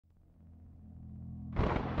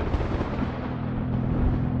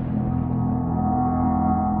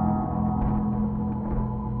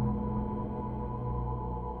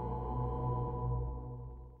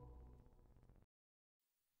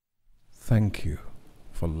Thank you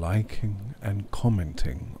for liking and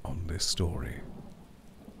commenting on this story.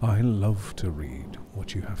 I love to read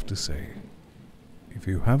what you have to say. If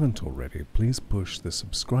you haven't already, please push the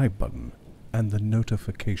subscribe button and the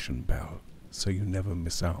notification bell so you never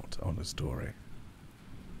miss out on a story.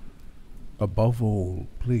 Above all,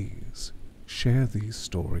 please share these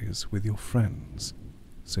stories with your friends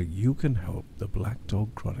so you can help the Black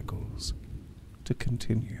Dog Chronicles to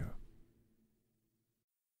continue.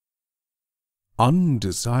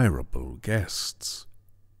 Undesirable Guests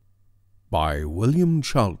by William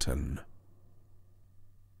Charlton.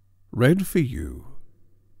 Read for you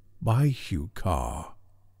by Huw Carr.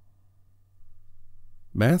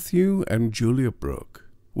 Matthew and Julia Brooke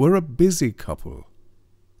were a busy couple.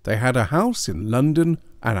 They had a house in London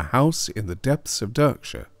and a house in the depths of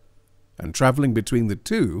Berkshire, and travelling between the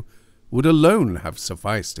two would alone have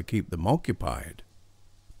sufficed to keep them occupied.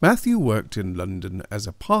 Matthew worked in London as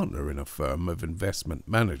a partner in a firm of investment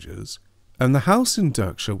managers, and the house in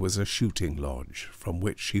Berkshire was a shooting lodge from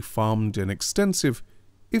which he farmed an extensive,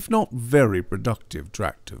 if not very productive,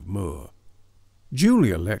 tract of moor.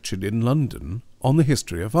 Julia lectured in London on the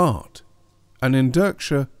history of art, and in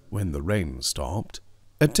Berkshire, when the rain stopped,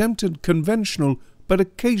 attempted conventional but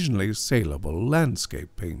occasionally saleable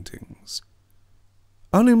landscape paintings.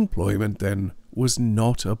 Unemployment, then, was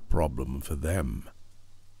not a problem for them.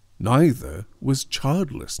 Neither was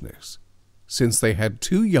childlessness, since they had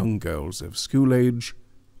 2 young girls of school age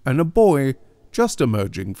and a boy just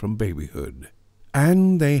emerging from babyhood,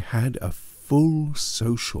 and they had a full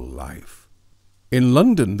social life. In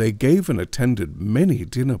London they gave and attended many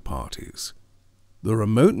dinner parties. The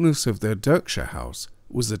remoteness of their Berkshire house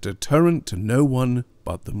was a deterrent to no one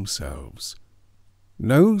but themselves.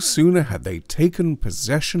 No sooner had they taken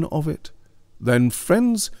possession of it than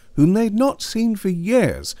friends whom they had not seen for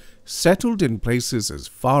years settled in places as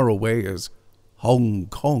far away as Hong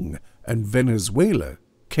Kong and Venezuela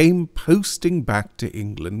came posting back to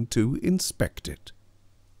England to inspect it.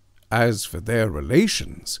 As for their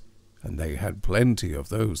relations, and they had plenty of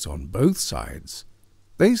those on both sides,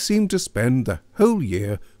 they seemed to spend the whole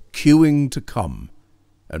year queuing to come,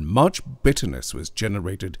 and much bitterness was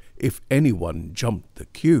generated if anyone jumped the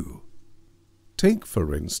queue. Take,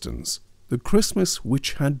 for instance, the Christmas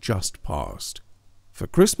which had just passed. For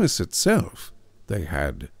Christmas itself, they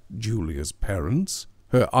had Julia's parents,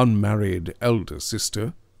 her unmarried elder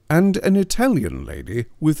sister, and an Italian lady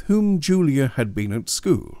with whom Julia had been at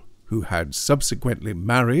school, who had subsequently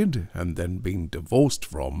married and then been divorced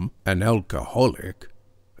from an alcoholic,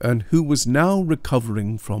 and who was now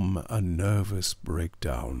recovering from a nervous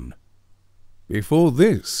breakdown. Before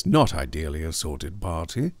this not ideally assorted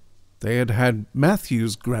party, they had had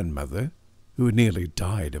Matthew's grandmother, who nearly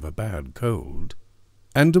died of a bad cold,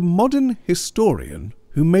 and a modern historian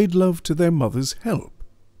who made love to their mother's help.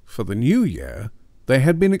 For the new year, they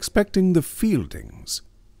had been expecting the Fieldings,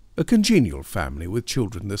 a congenial family with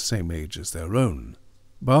children the same age as their own,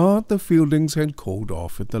 but the Fieldings had called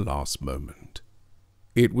off at the last moment.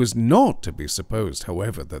 It was not to be supposed,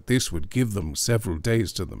 however, that this would give them several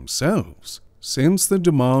days to themselves, since the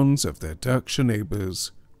demands of their Berkshire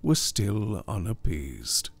neighbours were still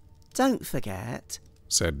unappeased. "Don't forget,"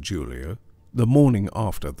 said Julia, the morning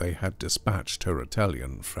after they had dispatched her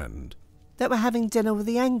Italian friend, "that we're having dinner with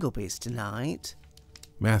the Anglebys tonight."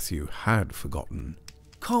 Matthew had forgotten.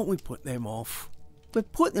 "Can't we put them off?" "We've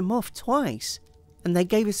put them off twice, and they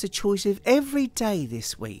gave us a choice of every day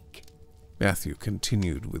this week." Matthew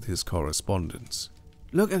continued with his correspondence.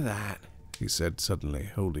 "Look at that," he said suddenly,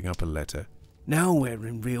 holding up a letter. "Now we're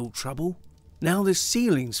in real trouble. Now the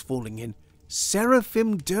ceiling's falling in.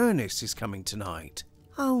 Seraphim Dernis is coming tonight."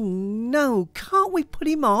 "Oh no, can't we put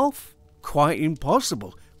him off?" "Quite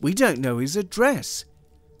impossible. We don't know his address.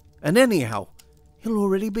 And anyhow, he'll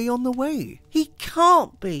already be on the way." "He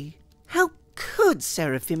can't be. How could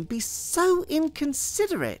Seraphim be so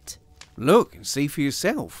inconsiderate?" "Look and see for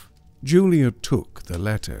yourself." Julia took the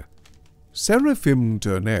letter. Seraphim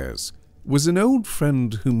Dernis was an old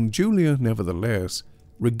friend whom Julia nevertheless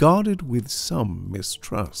regarded with some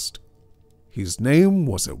mistrust. His name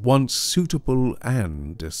was at once suitable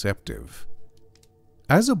and deceptive.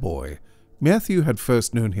 As a boy, Matthew had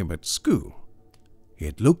first known him at school. He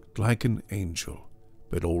had looked like an angel,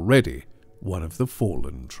 but already one of the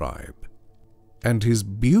fallen tribe. And his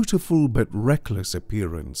beautiful but reckless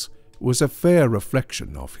appearance was a fair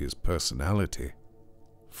reflection of his personality.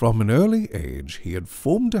 From an early age he had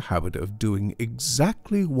formed a habit of doing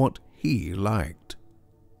exactly what he liked.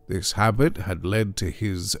 This habit had led to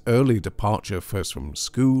his early departure first from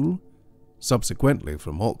school, subsequently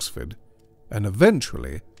from Oxford, and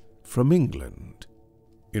eventually from England.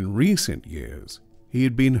 In recent years, he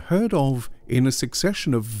had been heard of in a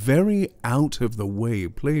succession of very out-of-the-way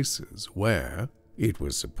places where, it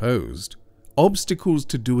was supposed, obstacles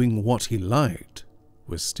to doing what he liked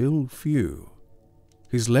were still few.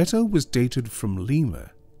 His letter was dated from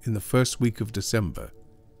Lima in the first week of December,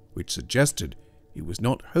 which suggested it was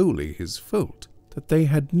not wholly his fault that they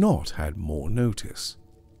had not had more notice.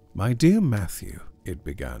 "My dear Matthew," it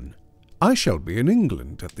began, "I shall be in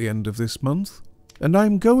England at the end of this month, and I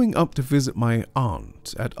am going up to visit my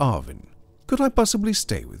aunt at Arvin. Could I possibly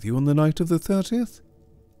stay with you on the night of the 30th?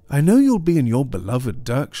 I know you'll be in your beloved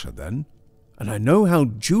Berkshire then, and I know how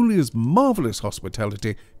Julia's marvellous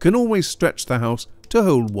hospitality can always stretch the house to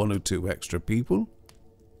hold 1 or 2 extra people.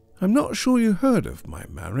 I'm not sure you heard of my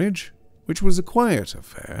marriage, which was a quiet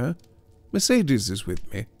affair. Mercedes is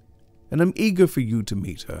with me, and I'm eager for you to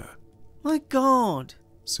meet her." "My God,"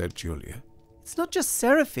 said Julia. "it's not just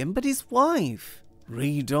Seraphim, but his wife."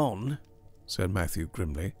 "Read on," said Matthew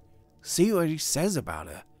grimly. "See what he says about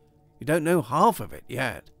her. You don't know half of it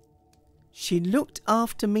yet." "She looked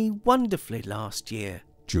after me wonderfully last year,"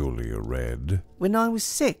 Julia read, "when I was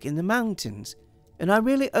sick in the mountains, and I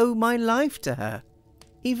really owe my life to her.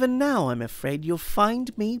 Even now I'm afraid you'll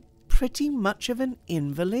find me pretty much of an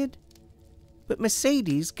invalid. But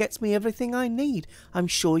Mercedes gets me everything I need. I'm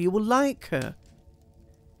sure you will like her.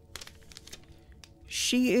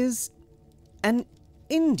 She is an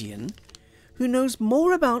Indian who knows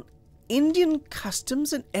more about Indian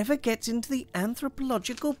customs than ever gets into the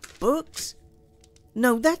anthropological books."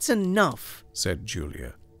 "No, that's enough," said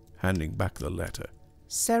Julia, handing back the letter.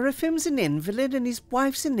 "Seraphim's an invalid and his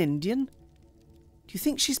wife's an Indian. Do you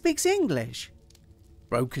think she speaks English?"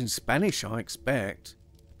 "Broken Spanish, I expect."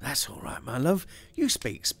 "That's all right, my love. You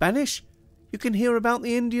speak Spanish. You can hear about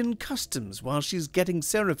the Indian customs while she's getting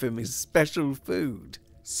Seraphim his special food."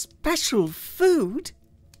 "Special food?"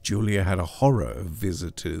 Julia had a horror of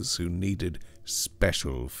visitors who needed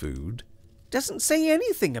special food. "Doesn't say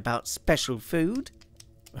anything about special food."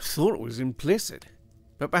 "I thought it was implicit,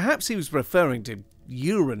 but perhaps he was referring to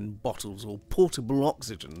urine bottles or portable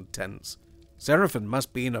oxygen tents. Seraphim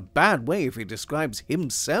must be in a bad way if he describes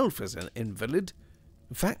himself as an invalid.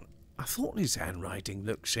 In fact, I thought his handwriting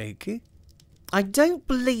looked shaky." "I don't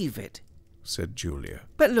believe it," said Julia.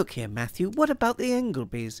 "But look here, Matthew, what about the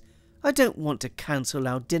Englebys? I don't want to cancel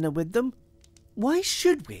our dinner with them. Why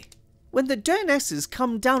should we, when the Dernesses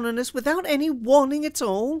come down on us without any warning at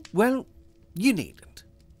all?" "Well, you needn't.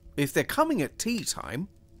 If they're coming at tea time,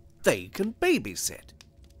 they can babysit."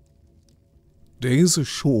 Days are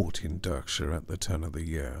short in Berkshire at the turn of the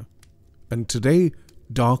year, and today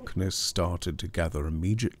darkness started to gather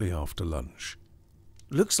immediately after lunch.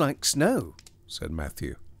 "Looks like snow," said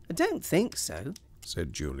Matthew. "I don't think so,"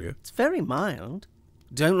 said Julia. "It's very mild."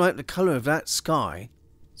 "Don't like the colour of that sky,"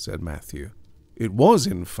 said Matthew. It was,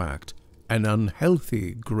 in fact, an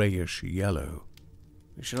unhealthy greyish yellow.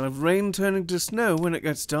 "We shall have rain turning to snow when it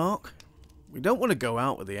gets dark. We don't want to go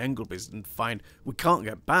out with the Englebys and find we can't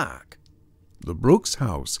get back." The Brooks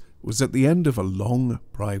house was at the end of a long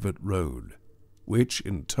private road, which,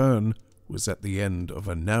 in turn, was at the end of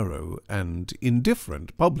a narrow and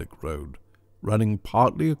indifferent public road, running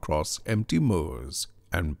partly across empty moors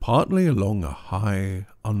and partly along a high,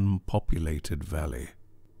 unpopulated valley.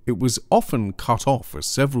 It was often cut off for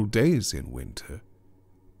several days in winter,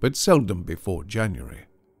 but seldom before January.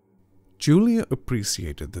 Julia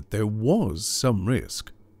appreciated that there was some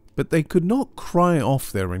risk, but they could not cry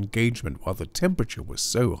off their engagement while the temperature was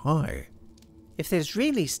so high. "If there's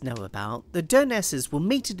really snow about, the Dernesses will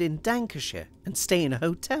meet it in Lancashire and stay in a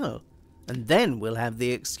hotel, and then we'll have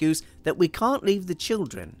the excuse that we can't leave the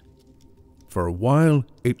children." For a while,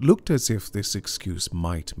 it looked as if this excuse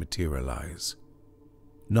might materialize.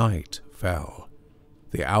 Night fell.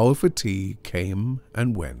 The hour for tea came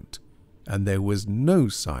and went, and there was no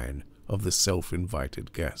sign of the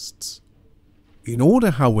self-invited guests. In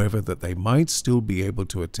order, however, that they might still be able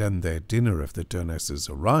to attend their dinner if the Dernesses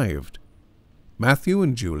arrived, Matthew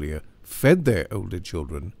and Julia fed their older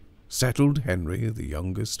children, settled Henry, the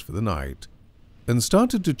youngest, for the night, and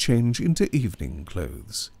started to change into evening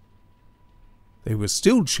clothes. They were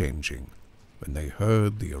still changing when they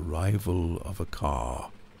heard the arrival of a car.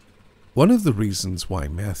 One of the reasons why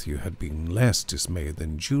Matthew had been less dismayed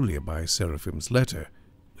than Julia by Seraphim's letter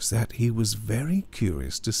was that he was very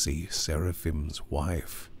curious to see Seraphim's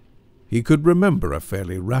wife. He could remember a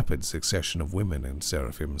fairly rapid succession of women in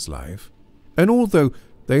Seraphim's life, and although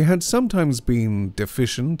they had sometimes been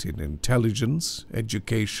deficient in intelligence,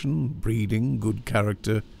 education, breeding, good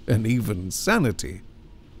character, and even sanity,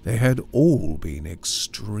 they had all been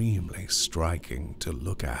extremely striking to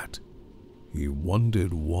look at. He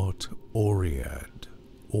wondered what Oread,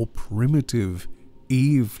 or primitive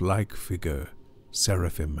Eve-like figure,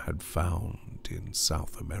 Seraphim had found in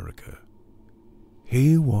South America.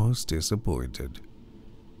 He was disappointed.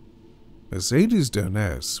 Mercedes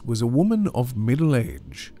Durness was a woman of middle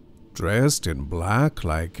age, dressed in black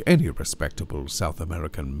like any respectable South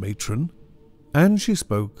American matron, and she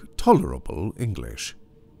spoke tolerable English.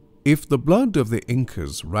 If the blood of the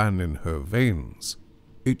Incas ran in her veins,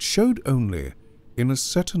 it showed only in a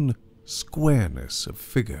certain squareness of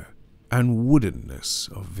figure and woodenness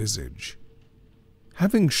of visage.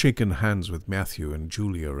 Having shaken hands with Matthew and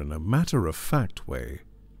Julia in a matter-of-fact way,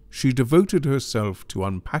 she devoted herself to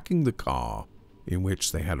unpacking the car in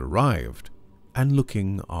which they had arrived and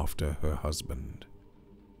looking after her husband.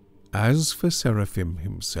 As for Seraphim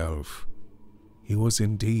himself, he was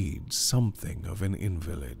indeed something of an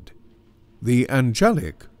invalid. The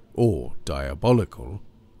angelic, or diabolical,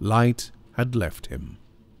 light had left him.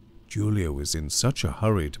 Julia was in such a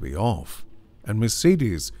hurry to be off, and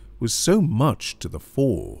Mercedes was so much to the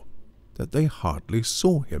fore, that they hardly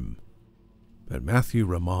saw him. But Matthew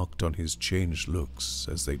remarked on his changed looks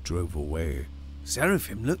as they drove away.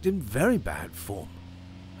 Seraphim looked in very bad form.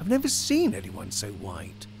 I've never seen anyone so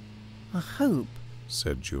white. I hope,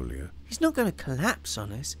 said Julia, he's not going to collapse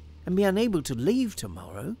on us and be unable to leave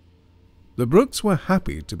tomorrow. The Brooks were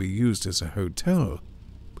happy to be used as a hotel,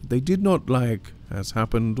 but they did not like, as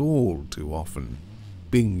happened all too often,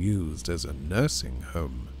 being used as a nursing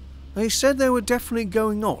home. They said they were definitely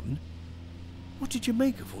going on. What did you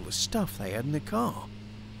make of all the stuff they had in the car?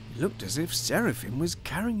 It looked as if Seraphim was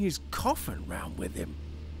carrying his coffin round with him.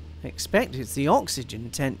 I expect it's the oxygen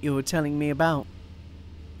tent you were telling me about.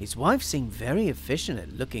 His wife seemed very efficient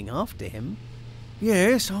at looking after him.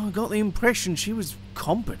 Yes, I got the impression she was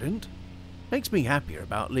competent. Makes me happier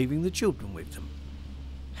about leaving the children with them.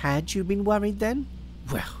 Had you been worried then?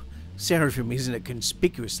 Well, Seraphim isn't a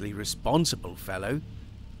conspicuously responsible fellow,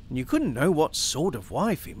 and you couldn't know what sort of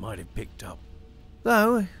wife he might have picked up.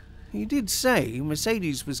 Though, he did say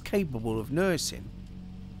Mercedes was capable of nursing.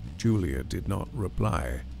 Julia did not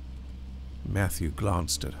reply. Matthew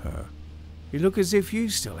glanced at her. You look as if you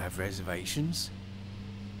still have reservations.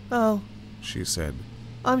 Oh, she said,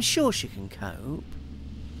 I'm sure she can cope.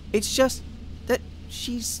 It's just that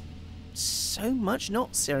she's so much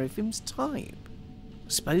not Seraphim's type. I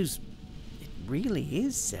suppose it really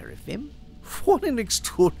is Seraphim. What an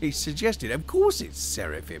extraordinary suggestion. Of course it's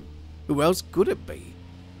Seraphim. Who else could it be?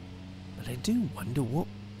 But I do wonder what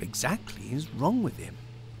exactly is wrong with him.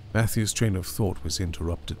 Matthew's train of thought was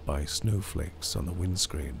interrupted by snowflakes on the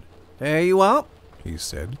windscreen. There you are, he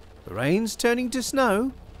said. The rain's turning to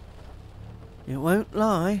snow. It won't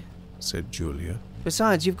lie, said Julia.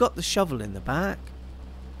 Besides, you've got the shovel in the back.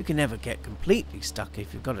 You can never get completely stuck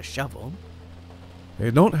if you've got a shovel. They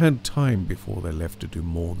had not had time before they left to do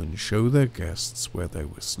more than show their guests where they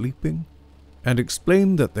were sleeping and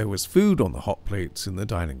explain that there was food on the hot plates in the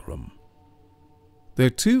dining room. Their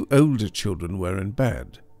two older children were in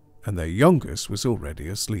bed, and their youngest was already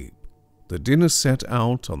asleep. The dinner set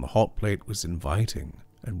out on the hot plate was inviting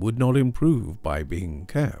and would not improve by being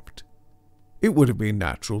kept. It would have been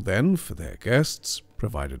natural then for their guests,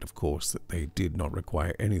 provided of course that they did not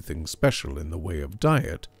require anything special in the way of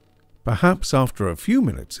diet, perhaps after a few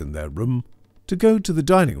minutes in their room, to go to the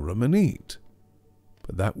dining room and eat.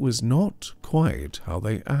 But that was not quite how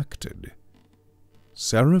they acted.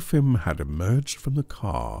 Seraphim had emerged from the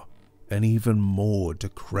car, an even more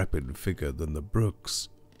decrepit figure than the Brooks,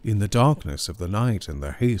 in the darkness of the night and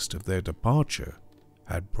the haste of their departure,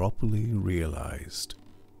 had properly realized.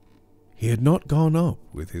 He had not gone up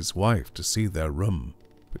with his wife to see their room,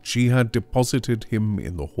 but she had deposited him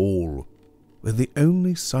in the hall, where the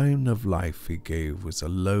only sign of life he gave was a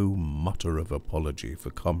low mutter of apology for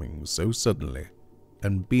coming so suddenly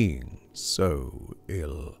and being so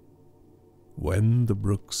ill. When the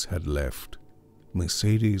Brooks had left,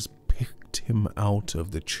 Mercedes picked him out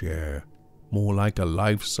of the chair, more like a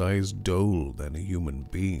life-size doll than a human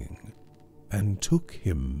being, and took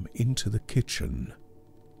him into the kitchen.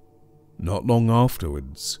 Not long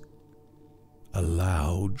afterwards, a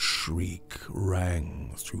loud shriek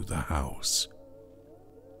rang through the house.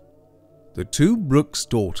 The two Brooks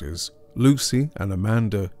daughters, Lucy and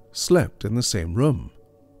Amanda, slept in the same room.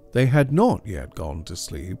 They had not yet gone to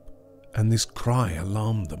sleep, and this cry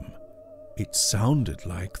alarmed them. It sounded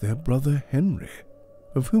like their brother Henry,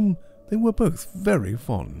 of whom they were both very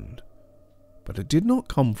fond. But it did not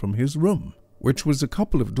come from his room, which was a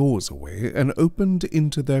couple of doors away and opened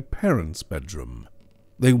into their parents' bedroom.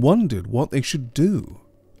 They wondered what they should do,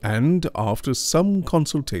 and after some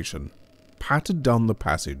consultation, pattered down the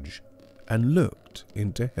passage and looked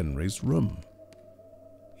into Henry's room.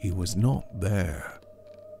 He was not there.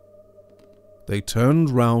 They turned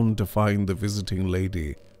round to find the visiting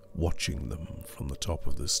lady watching them from the top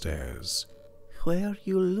of the stairs. "Were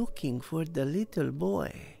you looking for the little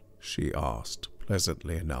boy?" she asked,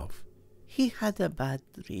 pleasantly enough. "He had a bad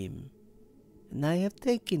dream, and I have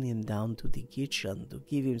taken him down to the kitchen to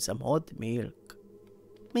give him some hot milk."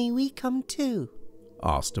 "May we come too?"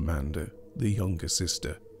 asked Amanda, the younger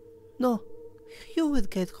sister. "No, you would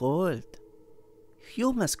get cold.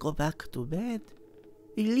 You must go back to bed.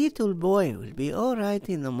 The little boy will be all right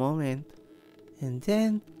in a moment, and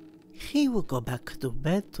then he will go back to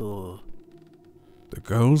bed too." The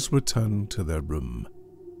girls returned to their room,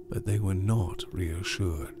 but they were not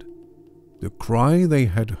reassured. The cry they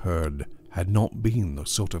had heard had not been the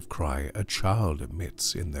sort of cry a child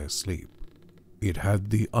emits in their sleep. It had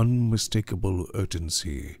the unmistakable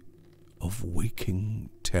urgency of waking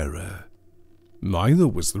terror. Neither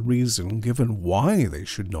was the reason given why they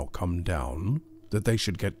should not come down, that they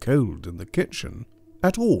should get cold in the kitchen,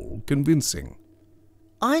 at all convincing.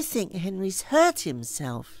 "I think Henry's hurt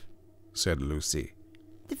himself," said Lucy.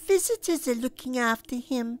 "The visitors are looking after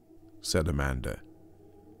him," said Amanda.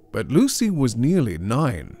 But Lucy was nearly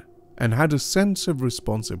 9 and had a sense of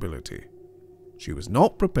responsibility. She was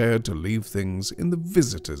not prepared to leave things in the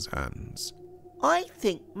visitors' hands. "I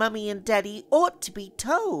think Mummy and Daddy ought to be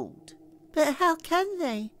told." "But how can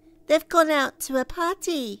they? They've gone out to a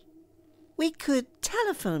party. We could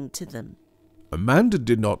telephone to them." Amanda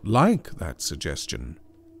did not like that suggestion.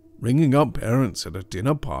 Ringing up parents at a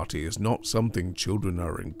dinner party is not something children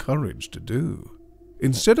are encouraged to do.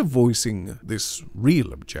 Instead of voicing this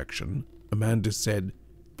real objection, Amanda said,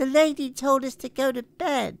 "The lady told us to go to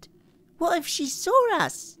bed. What if she saw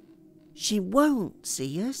us?" "She won't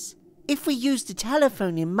see us if we use the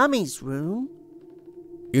telephone in Mummy's room."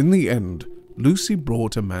 In the end, Lucy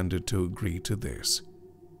brought Amanda to agree to this.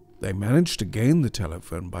 They managed to gain the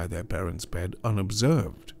telephone by their parents' bed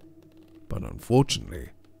unobserved, but unfortunately,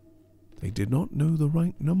 they did not know the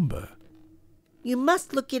right number. "You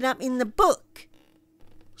must look it up in the book,"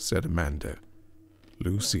 said Amanda.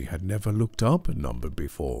 Lucy had never looked up a number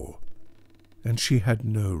before, and she had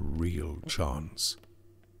no real chance.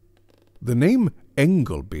 The name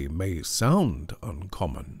Engelby may sound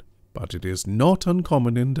uncommon, but it is not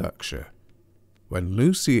uncommon in Berkshire. When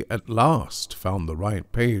Lucy at last found the right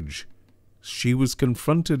page, she was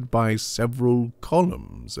confronted by several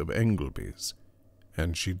columns of Engelbys,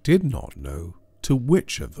 and she did not know to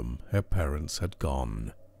which of them her parents had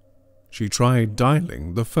gone. She tried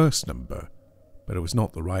dialing the first number, but it was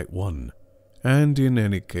not the right one, and in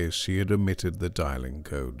any case she had omitted the dialing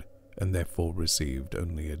code, and therefore received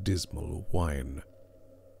only a dismal whine.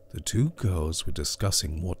 The two girls were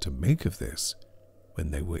discussing what to make of this,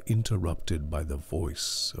 when they were interrupted by the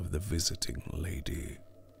voice of the visiting lady.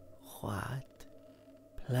 "What?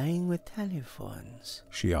 Playing with telephones?"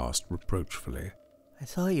 she asked reproachfully. "I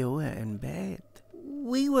thought you were in bed."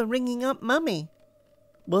 "We were ringing up Mummy."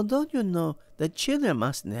 "Well, don't you know that children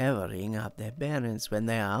must never ring up their parents when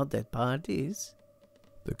they are out at parties?"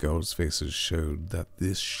 The girls' faces showed that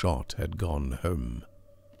this shot had gone home.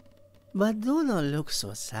 "But do not look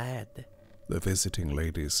so sad," the visiting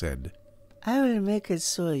lady said. "I will make it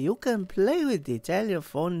so you can play with the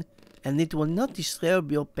telephone and it will not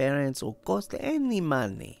disturb your parents or cost any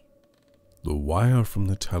money." The wire from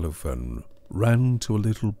the telephone ran to a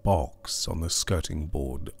little box on the skirting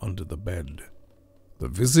board under the bed. The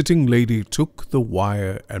visiting lady took the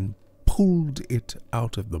wire and pulled it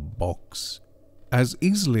out of the box as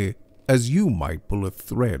easily as you might pull a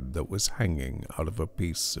thread that was hanging out of a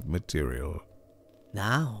piece of material.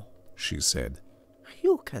 "Now," she said,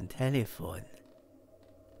 "you can telephone."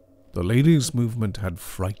 The lady's movement had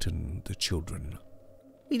frightened the children.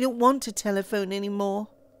 "We don't want to telephone anymore,"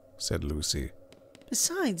 said Lucy.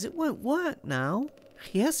 "Besides, it won't work now."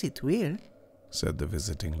 "Yes, it will," said the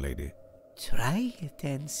visiting lady. "Try it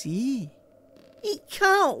and see." "It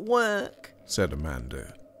can't work," said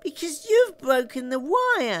Amanda. "because you've broken the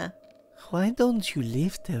wire." "Why don't you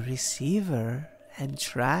lift the receiver and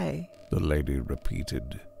try?" the lady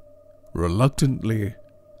repeated. Reluctantly,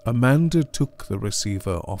 Amanda took the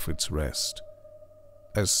receiver off its rest.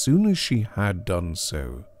 As soon as she had done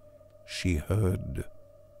so, she heard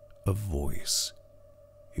a voice.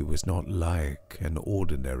 It was not like an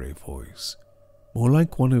ordinary voice, more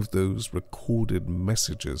like one of those recorded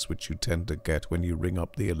messages which you tend to get when you ring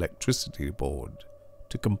up the electricity board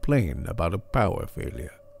to complain about a power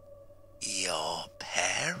failure. "Your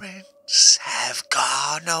parents have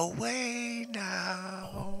gone away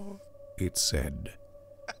now," it said,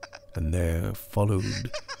 and there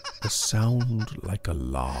followed a sound like a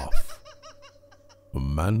laugh.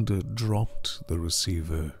 Amanda dropped the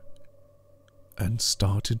receiver and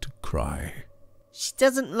started to cry. She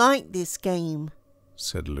doesn't like this game,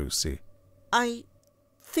 said Lucy. I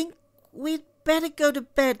think we'd better go to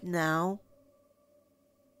bed now.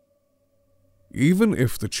 Even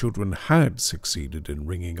if the children had succeeded in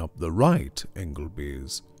ringing up the right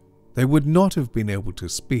Engelbys, they would not have been able to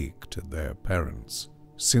speak to their parents,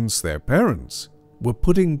 since their parents were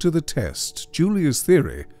putting to the test Julia's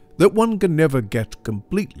theory that one can never get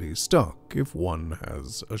completely stuck if one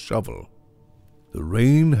has a shovel. The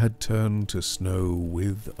rain had turned to snow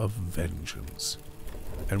with a vengeance,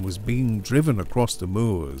 and was being driven across the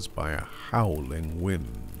moors by a howling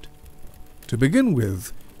wind. To begin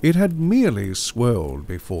with, it had merely swirled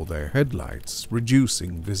before their headlights,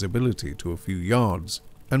 reducing visibility to a few yards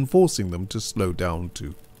and forcing them to slow down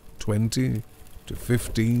to 20 to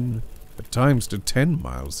 15, at times to 10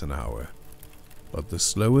 miles an hour. But the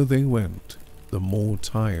slower they went, the more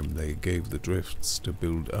time they gave the drifts to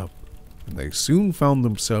build up, and they soon found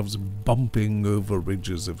themselves bumping over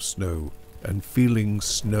ridges of snow and feeling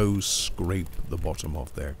snow scrape the bottom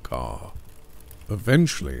of their car.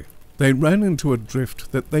 Eventually, they ran into a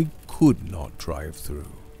drift that they could not drive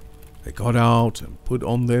through. They got out and put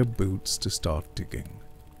on their boots to start digging.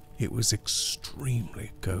 It was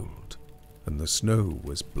extremely cold, and the snow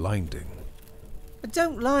was blinding. I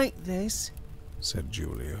don't like this, said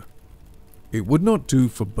Julia. It would not do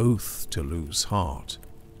for both to lose heart,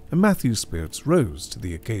 and Matthew's spirits rose to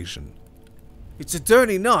the occasion. It's a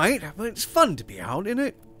dirty night, but it's fun to be out in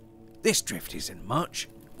it. This drift isn't much.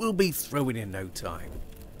 We'll be through it in no time.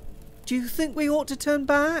 Do you think we ought to turn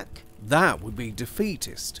back? That would be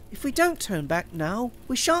defeatist. If we don't turn back now,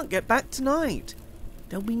 we shan't get back tonight.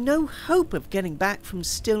 There'll be no hope of getting back from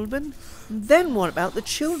Stilben. And then what about the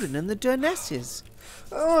children and the Dernesses?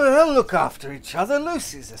 Oh, they'll look after each other.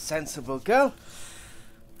 Lucy's a sensible girl.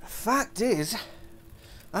 The fact is,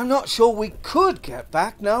 I'm not sure we could get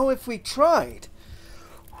back now if we tried.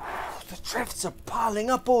 The drifts are piling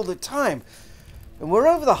up all the time, and we're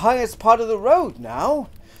over the highest part of the road now.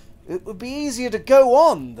 It would be easier to go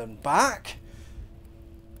on than back.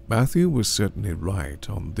 Matthew was certainly right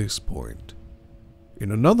on this point.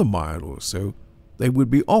 In another mile or so, they would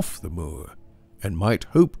be off the moor, and might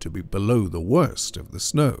hope to be below the worst of the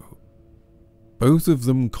snow. Both of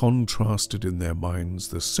them contrasted in their minds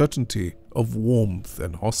the certainty of warmth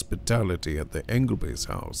and hospitality at the Engelby's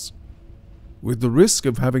house, with the risk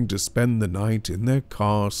of having to spend the night in their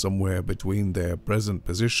car somewhere between their present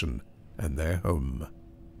position and their home.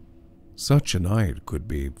 Such a night could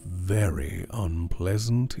be very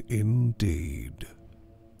unpleasant indeed,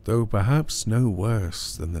 though perhaps no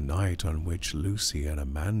worse than the night on which Lucy and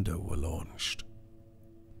Amanda were launched.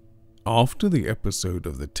 After the episode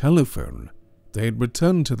of the telephone, they had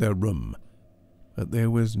returned to their room, but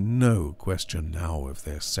there was no question now of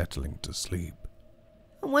their settling to sleep.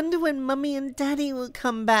 I wonder when Mummy and Daddy will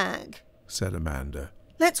come back, said Amanda.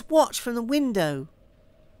 Let's watch from the window.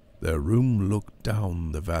 Their room looked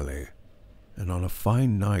down the valley, and on a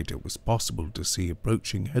fine night it was possible to see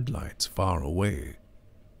approaching headlights far away.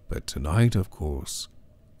 But tonight, of course,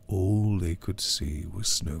 all they could see was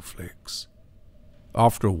snowflakes.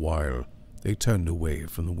 After a while, they turned away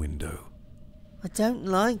from the window. I don't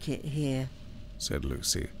like it here, said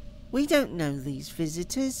Lucy. We don't know these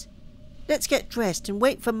visitors. Let's get dressed and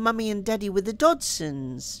wait for Mummy and Daddy with the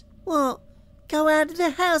Dodsons. What? Go out of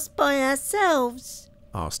the house by ourselves?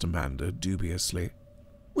 Asked Amanda dubiously.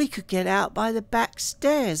 We could get out by the back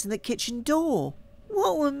stairs and the kitchen door.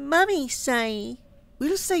 What would Mummy say?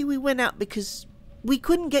 We'll say we went out because we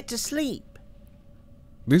couldn't get to sleep.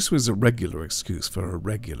 This was a regular excuse for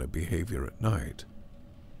irregular behavior at night.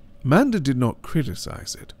 Amanda did not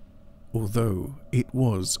criticize it, although it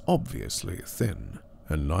was obviously thin,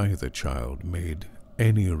 and neither child made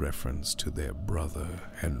any reference to their brother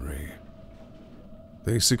Henry.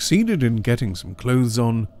 They succeeded in getting some clothes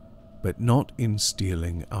on, but not in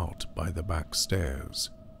stealing out by the back stairs.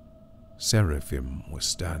 Seraphim was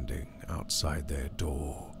standing outside their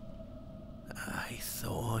door. I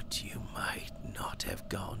thought you might not have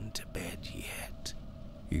gone to bed yet,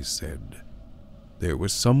 he said. There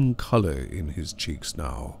was some color in his cheeks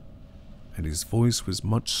now, and his voice was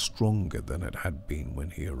much stronger than it had been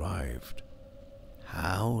when he arrived.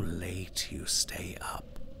 How late you stay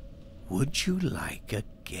up. Would you like a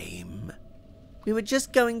game? We were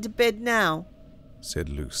just going to bed now, said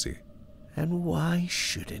Lucy. And why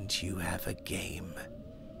shouldn't you have a game?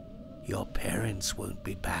 Your parents won't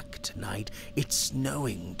be back tonight. It's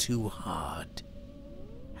snowing too hard.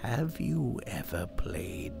 Have you ever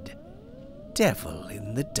played devil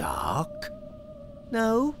in the dark?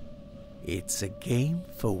 No, it's a game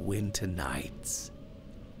for winter nights.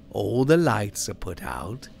 All the lights are put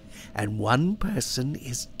out, and one person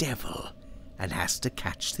is devil and has to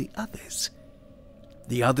catch the others.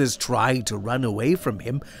 The others try to run away from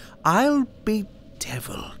him. I'll be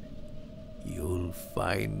devil. You'll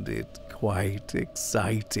find it quite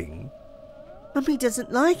exciting. Mummy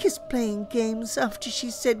doesn't like us playing games after she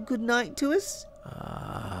said goodnight to us.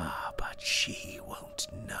 Ah, but she won't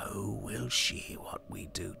know, will she, what we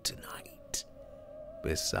do tonight?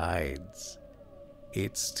 Besides,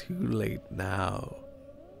 it's too late now.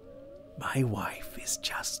 My wife is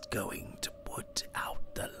just going to put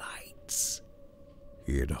out the lights.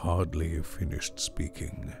 He had hardly finished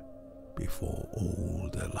speaking before all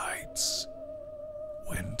the lights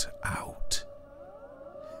went out.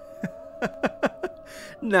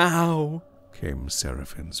 Now, came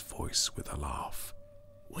Seraphine's voice with a laugh.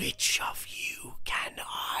 which of you can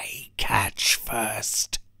I catch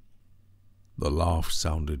first? The laugh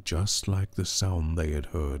sounded just like the sound they had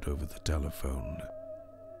heard over the telephone.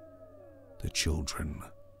 The children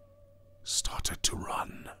started to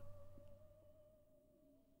run.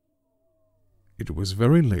 It was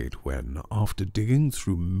very late when, after digging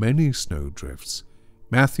through many snowdrifts,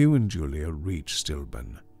 Matthew and Julia reached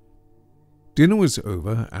Stilburn. Dinner was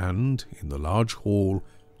over, and, in the large hall,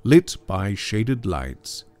 lit by shaded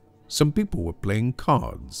lights, some people were playing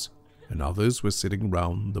cards, and others were sitting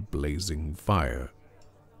round the blazing fire.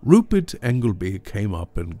 Rupert Engelby came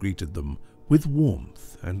up and greeted them with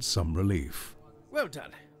warmth and some relief. Well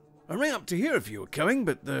done. I rang up to hear if you were coming,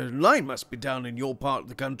 but the line must be down in your part of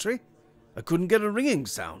the country. I couldn't get a ringing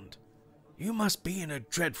sound. You must be in a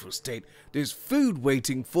dreadful state. There's food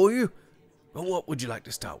waiting for you. Well, what would you like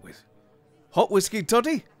to start with? Hot whiskey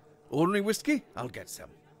toddy? Ordinary whiskey? I'll get some.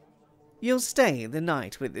 You'll stay the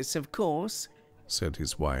night with us, of course, said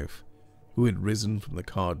his wife, who had risen from the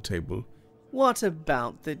card table. What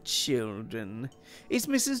about the children? Is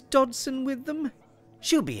Mrs. Dodson with them?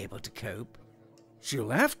 She'll be able to cope. She'll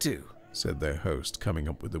have to, said their host, coming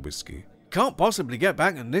up with the whiskey. Can't possibly get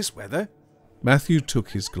back in this weather. Matthew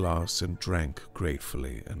took his glass and drank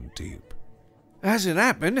gratefully and deep. As it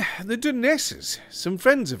happened, the Dunesses, some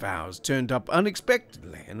friends of ours, turned up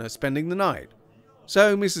unexpectedly and are spending the night.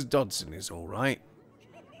 So Mrs. Dodson is all right.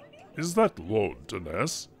 Is that Lord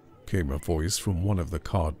Duness? Came a voice from one of the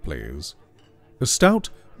card players. A stout,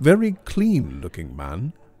 very clean-looking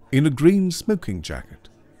man in a green smoking jacket.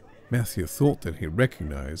 Matthew thought that he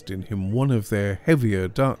recognized in him one of their heavier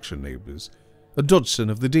Darkshire neighbours, a Dodson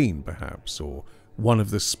of the Dean, perhaps, or one of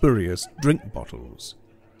the spurious drink bottles.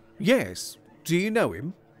 Yes. Do you know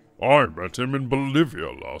him? I met him in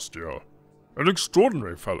Bolivia last year. An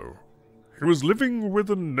extraordinary fellow. He was living with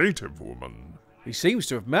a native woman. He seems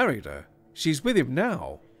to have married her. She's with him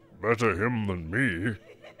now. Better him than me.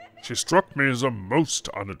 She struck me as a most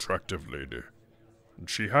unattractive lady, and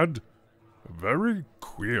she had a very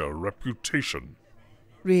queer reputation.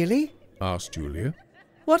 Really? Asked Julia.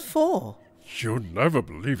 What for? You'd never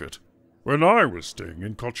believe it. When I was staying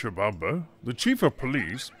in Cochabamba, the chief of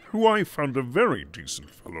police, who I found a very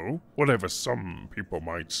decent fellow, whatever some people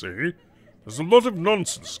might say, there's a lot of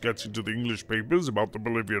nonsense gets into the English papers about the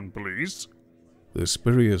Bolivian police. The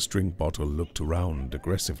spurious drink bottle looked around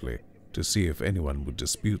aggressively to see if anyone would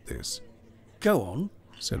dispute this. Go on,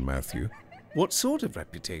 said Matthew. What sort of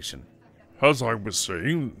reputation? As I was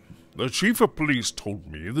saying, the chief of police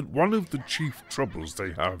told me that one of the chief troubles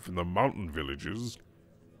they have in the mountain villages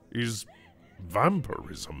is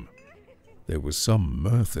vampirism. There was some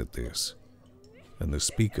mirth at this, and the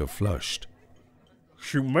speaker flushed.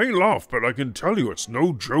 You may laugh, but I can tell you it's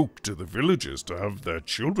no joke to the villagers to have their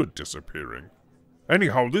children disappearing.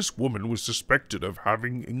 Anyhow, this woman was suspected of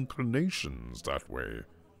having inclinations that way.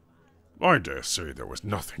 I dare say there was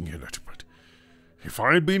nothing in it, but if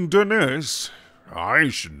I'd been Duness, I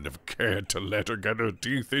shouldn't have cared to let her get her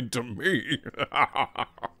teeth into me.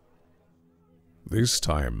 This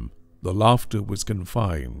time, the laughter was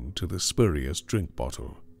confined to the spurious drink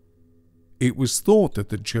bottle. It was thought that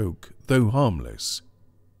the joke, though harmless,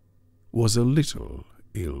 was a little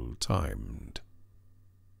ill-timed.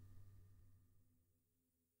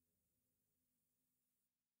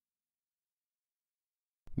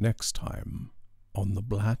 Next time on the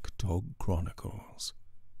Black Dog Chronicles.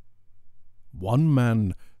 One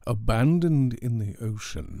man abandoned in the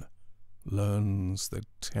ocean learns that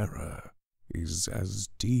terror is as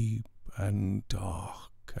deep and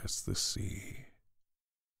dark as the sea.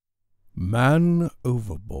 Man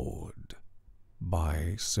Overboard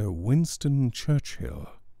by Sir Winston Churchill.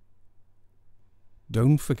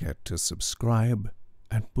 Don't forget to subscribe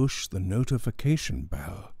and push the notification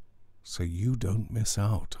bell so you don't miss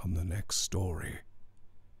out on the next story.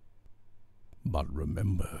 But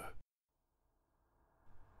remember,